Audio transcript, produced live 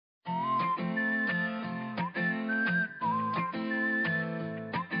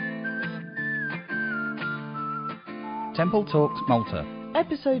Temple Talks Malta.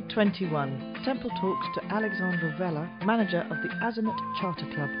 Episode 21. Temple Talks to Alexandra Vella, manager of the Azimut Charter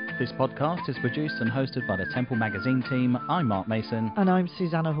Club. This podcast is produced and hosted by the Temple magazine team. I'm Mark Mason. And I'm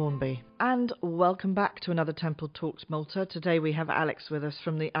Susanna Hornby. And welcome back to another Temple Talks Malta. Today we have Alex with us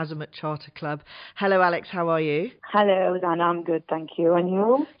from the Azimut Charter Club. Hello Alex, how are you? Hello Susanna, I'm good, thank you. And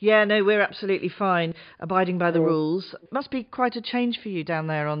you? Yeah, no, we're absolutely fine, abiding by the rules. Must be quite a change for you down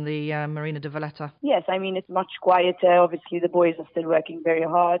there on the Marina de Valletta. Yes, I mean, it's much quieter. Obviously, the boys are still working very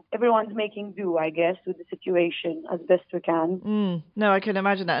hard. Everyone's making do, I guess, with the situation as best we can. No, I can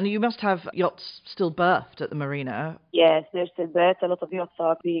imagine that. And you must have yachts still berthed at the marina. Yes, they're still berthed. A lot of yachts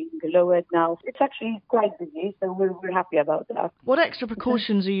are being lowered now. It's actually quite busy, so we're happy about that. What extra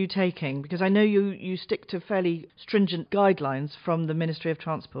precautions are you taking? Because I know you stick to fairly stringent guidelines from the Ministry of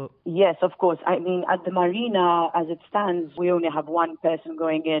Transport. Yes, of course. I mean, at the marina, as it stands, we only have one person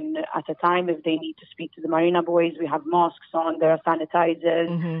going in at a time. If they need to speak to the marina boys, we have masks on, there are sanitizers.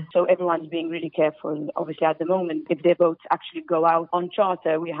 So everyone's being really careful. Obviously, at the moment, if their boats actually go out on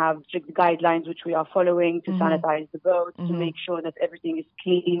charter, we have strict guidelines which we are following to sanitize the boats, to make sure that everything is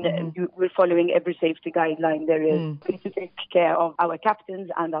clean. We're following every safety guideline there is to take care of our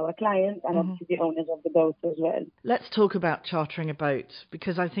captains and our clients and obviously the owners of the boats as well. Let's talk about chartering a boat,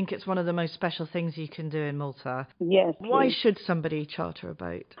 because I think it's one of the most special things you can do in Malta. Yes. Why should somebody charter a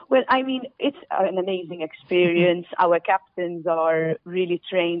boat? Well, I mean, it's an amazing experience. Our captains are really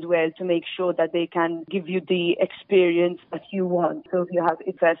trained well to make sure that they can give you the experience that you want. So if you have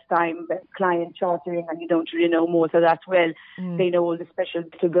a first time client chartering and you don't really know Malta that well, they know all the special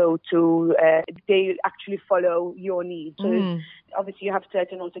to go to. They actually follow your needs. So obviously you have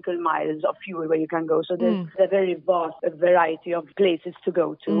certain nautical miles of fuel where you can go. So there's a very vast variety of places to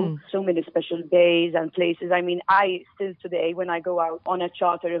go to. So many special bays and places. I mean, I still today, when I go out on a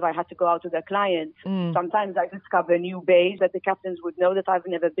charter, if I had to go out with a client, sometimes I discover new bays that the captains would know that I've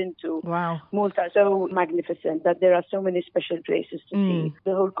never been to. Wow. Malta is so magnificent that there are so many special places to see.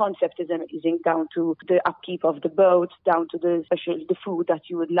 The whole concept is amazing, down to the upkeep of the boat, down to the food that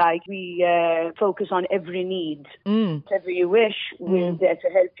you would like. We focus on every need. Whatever you wish, we're there to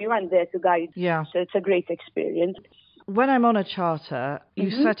help you and there to guide you. Yeah. So it's a great experience. When I'm on a charter,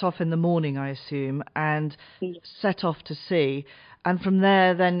 you set off in the morning, I assume, and set off to sea. And from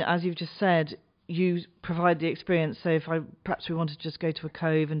there, then, as you've just said, you provide the experience. So if perhaps we wanted to just go to a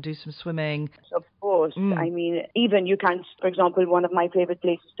cove and do some swimming. Of course. I mean, even you can, for example, one of my favorite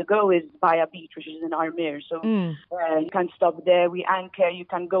places to go is Vella Beach, which is in Armir. So you can stop there. We anchor. You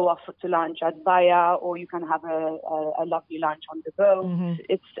can go off to lunch at Vella, or you can have a lovely lunch on the boat.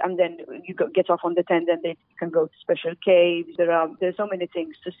 And then you get off on the tent, and then you can go to special caves. There's so many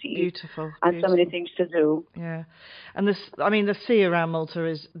things to see. Beautiful. And so many things to do. Yeah. And the sea around Malta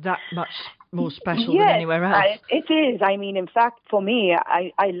is that much more special than anywhere else. It is. I mean, in fact, for me,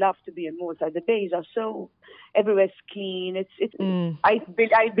 I love to be in Malta. The bays are so everywhere's clean. I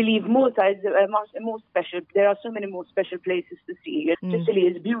believe Malta is more special. There are so many more special places to see. Sicily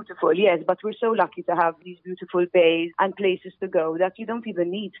is beautiful, yes, but we're so lucky to have these beautiful bays and places to go that you don't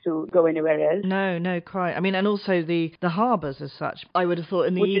even need to go anywhere else. No, quite. I mean, and also the harbours as such. I would have thought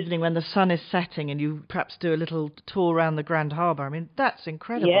in the evening when the sun is setting and you perhaps do a little tour around the Grand Harbour. I mean, that's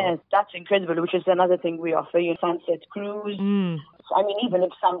incredible. Yes, that's incredible, which is another thing we offer you, sunset cruise. I mean, even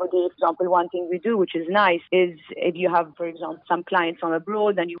if somebody, for example, one thing we do, which is nice, is if you have, for example, some clients from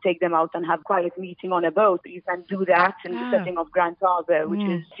abroad and you take them out and have quiet meeting on a boat, you can do that in the setting of Grand Harbour, which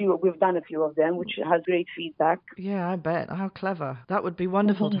is we've done a few of them, which has great feedback. Yeah, I bet. How clever. That would be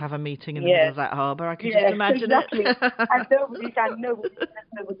wonderful to have a meeting in the middle of that harbour. I can just imagine exactly. it. And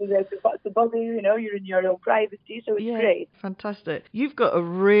nobody there to bother you, you're in your own privacy, so it's great. Fantastic. You've got a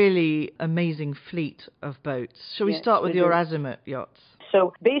really amazing fleet of boats. Shall we start with your Azimut yachts?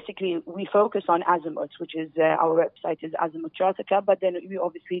 So basically, we focus on Azimut, which is our website is Azimut Charter Club, but then we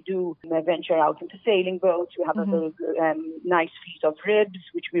obviously do venture out into sailing boats. We have a very nice fleet of ribs,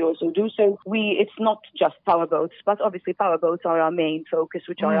 which we also do. So it's not just power boats, but obviously power boats are our main focus,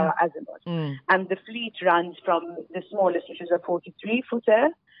 which are our Azimut. And the fleet runs from the smallest, which is a 43-footer.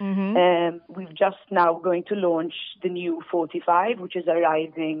 We've just now going to launch the new 45, which is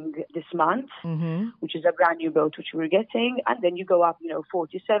arriving this month, which is a brand new boat which we're getting. And then you go up,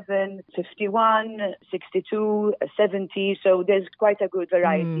 47, 51, 62, 70. So there's quite a good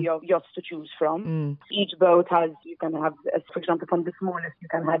variety of yachts to choose from. Each boat you can have, for example, from the smallest, you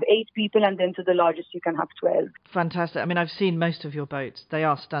can have 8 people, and then to the largest, you can have 12. Fantastic. I mean, I've seen most of your boats. They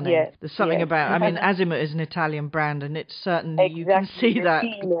are stunning. Yes. There's something about, Azimut is an Italian brand, and it's certainly, you can see that.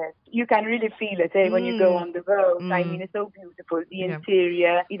 You can really feel it when you go on the boat. I mean, it's so beautiful. The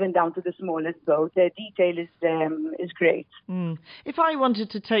interior, even down to the smallest boat, the detail is great. If I wanted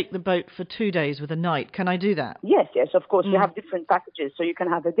to take the boat for 2 days with a night, can I do that? Yes, of course. We have different packages. So you can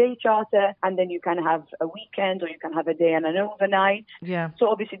have a day charter, and then you can have a weekend, or you can have a day and an overnight. Yeah. So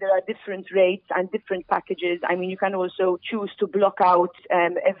obviously there are different rates and different packages. I mean, you can also choose to block out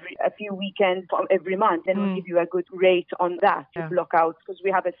a few weekends from every month, and we'll give you a good rate on that to block out, because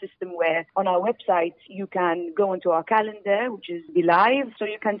we have a system where on our website you can go into our calendar, which is Be Live, so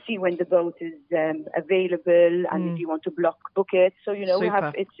you can see when the boat is available, and if you want to book it. So we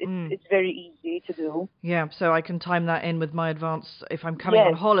have it's very easy to do. Yeah, so I can time that in with my advance. If I'm coming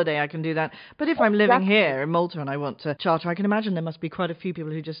on holiday, I can do that. But if I'm living here in Malta and I want to charter, I can imagine there must be quite a few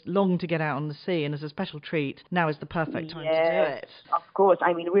people who just long to get out on the sea, and as a special treat, now is the perfect time to do it. Of course.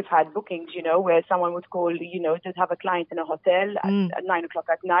 I mean, we've had bookings, where someone would call, just have a client in a hotel at 9 o'clock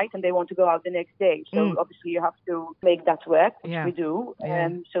at night, and they want to go out the next day. So obviously you have to make that work, which we do.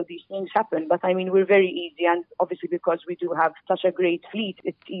 So these things happen. But I mean, we're very easy, and obviously because we do have such a great fleet,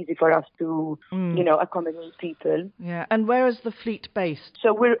 it's easy for us to, accommodate people. Yeah. And where is the fleet based?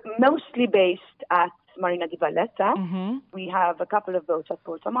 So we're mostly based at Marina di Valletta. We have a couple of boats at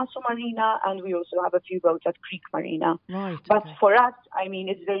Porto Masso Marina, and we also have a few boats at Creek Marina. Right. But for us, I mean,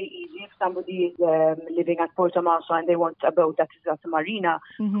 it's very easy. If somebody is living at Porto Masso and they want a boat that is at the marina,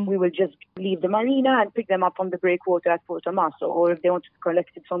 we will just leave the marina and pick them up from the breakwater at Porto Masso, or if they want to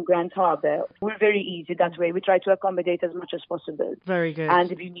collect it from Grand Harbour. We're very easy that way. We try to accommodate as much as possible. Very good.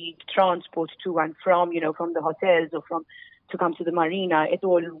 And if you need transport to and from, from the hotels or to come to the marina, it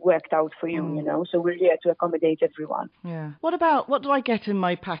all worked out for you, so we're here to accommodate everyone. Yeah. What do I get in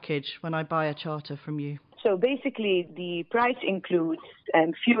my package when I buy a charter from you? So basically the price includes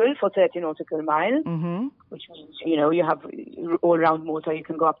fuel for 30 nautical miles, which means, you have all around Malta, you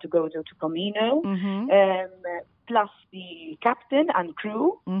can go to Comino, plus the captain and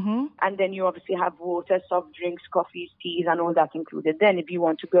crew, and then you obviously have water, soft drinks, coffees, teas, and all that included. Then if you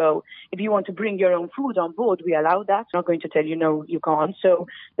want to bring your own food on board, we allow that. I'm not going to tell you no, you can't. So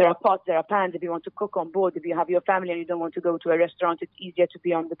there are pots, there are pans. If you want to cook on board, if you have your family and you don't want to go to a restaurant, it's easier to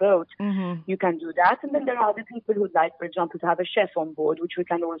be on the boat. You can do that. And then there are other people who'd like, for example, to have a chef on board, which we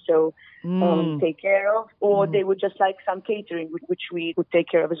can also take care of, or they would just like some catering, which we would take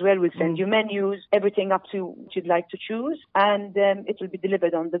care of as well. We'll send you menus, everything up to what you'd like to choose, and it will be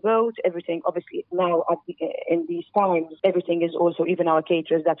delivered on the boat. Everything, obviously, now in these times, everything is also, even our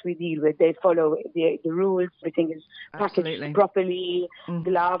caterers that we deal with, they follow the rules. Everything is packaged properly.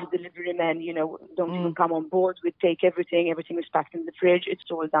 Gloves, delivery men, don't even come on board. We take everything is packed in the fridge. It's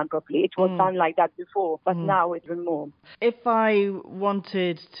all done properly. It was done like that before, but now it's even more. If I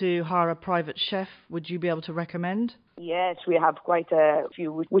wanted to hire a private chef, would you be able to recommend? Yes, we have quite a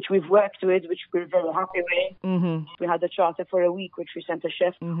few which we've worked with, which we're very happy with. We had a charter for a week, which we sent a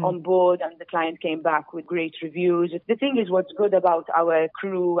chef on board, and the client came back with great reviews. The thing is, what's good about our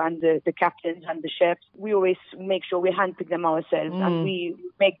crew and the captains and the chefs, we always make sure we handpick them ourselves, and we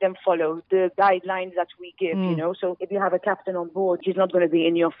make them follow the guidelines that we give, So if you have a captain on board, he's not going to be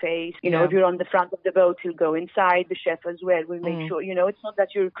in your face. If you're on the front of the boat, he'll go inside. The chef as well will make sure, it's not that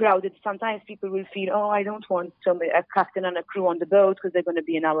you're crowded. Sometimes people will feel, I don't want a captain and a crew on the boat because they're going to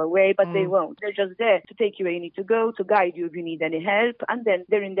be in our way, but they won't. They're just there to take you where you need to go, to guide you if you need any help, and then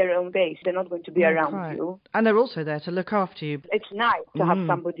they're in their own base. They're not going to be around you. And they're also there to look after you. It's nice to have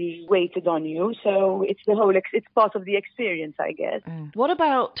somebody waited on you, so it's it's part of the experience, I guess. What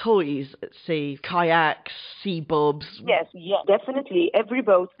about toys at sea? Kayaks, sea bobs? Yes, definitely. Every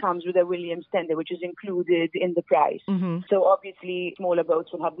boat comes with a Williams tender, which is included in the price. So obviously, smaller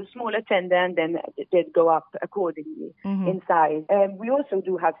boats will have the smaller tender, and then they'd go up accordingly in size. We also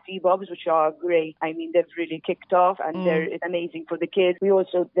do have sea bobs, which are great. I mean, they've really kicked off, and it's amazing for the kids.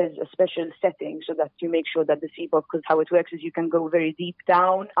 There's a special setting so that you make sure that the sea bob, because how it works is you can go very deep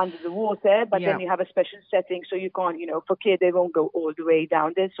down under the water, but then you have a special setting so you can't, for kids, they won't go all the way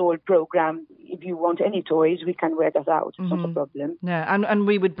down. That's all programmed. If you want any toys, we can wear that out. It's not a problem. Yeah, and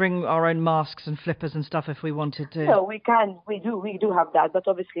we would bring our own masks and flippers and stuff if we wanted to. No, we can. We do have that, but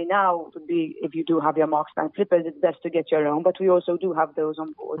obviously now it would be, if you do have your masks and flippers, it's best to get your own, but we also do have those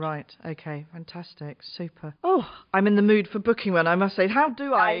on board. Right, okay, fantastic, super. Oh, I'm in the mood for booking one, I must say. How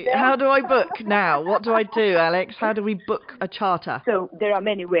do I book now? What do I do, Alex? How do we book a charter? So there are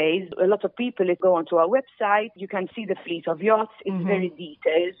many ways. A lot of people go onto our website. You can see the fleet of yachts. It's very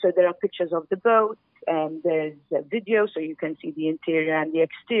detailed, so there are pictures of the boat. There's a video, so you can see the interior and the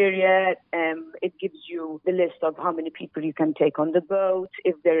exterior. It gives you the list of how many people you can take on the boat,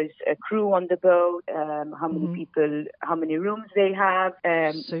 if there is a crew on the boat, how many people, how many rooms they have,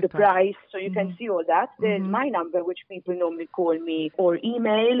 the price. So you can see all that. There's my number, which people normally call me or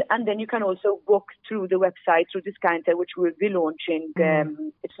email, and then you can also book through the website, through this counter, which we'll be launching.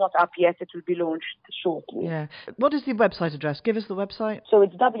 It's not up yet. It will be launched shortly. Yeah. What is the website address? Give us the website. So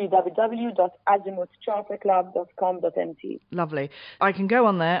it's www.azimutcharterclub.com.mt. Lovely. I can go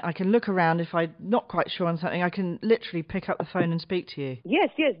on there. I can look around. If I'm not quite sure on something, I can literally pick up the phone and speak to you. Yes,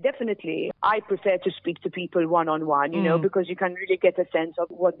 definitely. I prefer to speak to people one-on-one, you know, because you can really get a sense of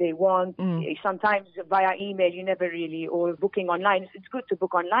what they want. Sometimes via email, you never really, or booking online. It's good to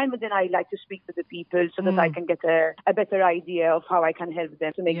book online, but then I like to speak to the people so that I can get a better idea of how I can help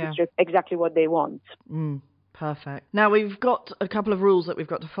them to make the trip exactly what they want. Perfect. Now, we've got a couple of rules that we've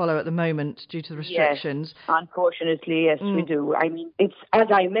got to follow at the moment due to the restrictions. Yes, unfortunately, yes, we do. I mean, it's, as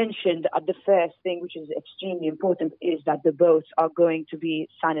I mentioned, the first thing, which is extremely important, is that the boats are going to be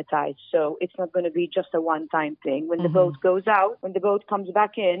sanitized. So it's not going to be just a one-time thing. When the boat goes out, when the boat comes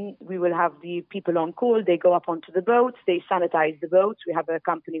back in, we will have the people on call. They go up onto the boats. They sanitize the boats. We have a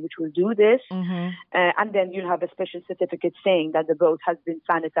company which will do this. And then you'll have a special certificate saying that the boat has been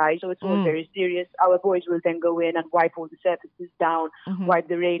sanitized. So it's all very serious. Our boys will then go in and wipe all the surfaces down, wipe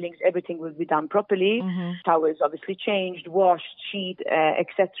the railings, everything will be done properly. Towels obviously changed, washed, sheet,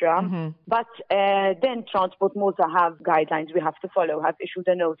 etc. But then Transport Malta have guidelines we have to follow, have issued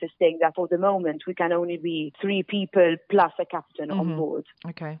a notice saying that for the moment we can only be 3 people plus a captain on board.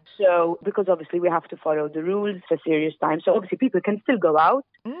 Okay. So, because obviously we have to follow the rules for serious times. So obviously people can still go out.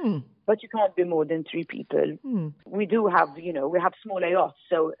 But you can't be more than 3 people. We do have, we have smaller yachts.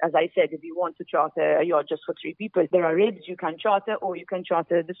 So as I said, if you want to charter a yacht just for 3 people, there are ribs you can charter, or you can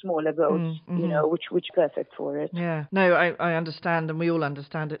charter the smaller boats, which perfect for it. Yeah. No, I understand, and we all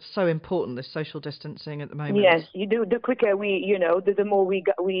understand. It's so important, this social distancing at the moment. Yes, you do. The quicker the more we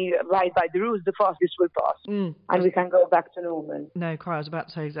ride by the rules, the faster this will pass. And we can go back to normal. No, quite. I was about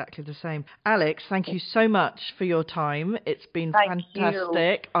to say exactly the same. Alex, thank you so much for your time. It's been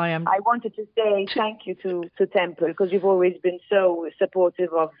fantastic. I wanted to say thank you to Temple, because you've always been so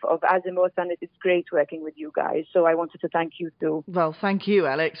supportive of Azimut, and it's great working with you guys. So I wanted to thank you too. Well, thank you,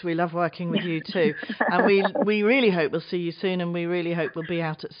 Alex. We love working with you too. And we really hope we'll see you soon, and we really hope we'll be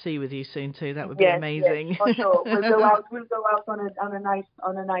out at sea with you soon too. That would be amazing. Yes, for sure. We'll go out on a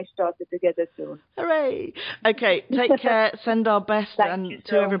nice charter together soon. Hooray. Okay, take care. Send our best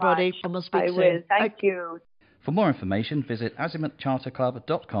to everybody, and we'll speak soon. I will. Thank you. For more information, visit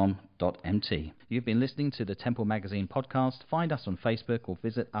azimutcharterclub.com.mt. You've been listening to the Temple Magazine podcast. Find us on Facebook or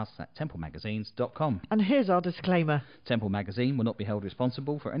visit us at templemagazines.com. And here's our disclaimer. Temple Magazine will not be held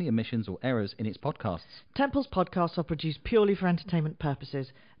responsible for any omissions or errors in its podcasts. Temple's podcasts are produced purely for entertainment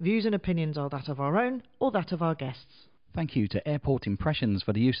purposes. Views and opinions are that of our own or that of our guests. Thank you to Airport Impressions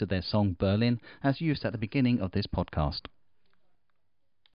for the use of their song Berlin, as used at the beginning of this podcast.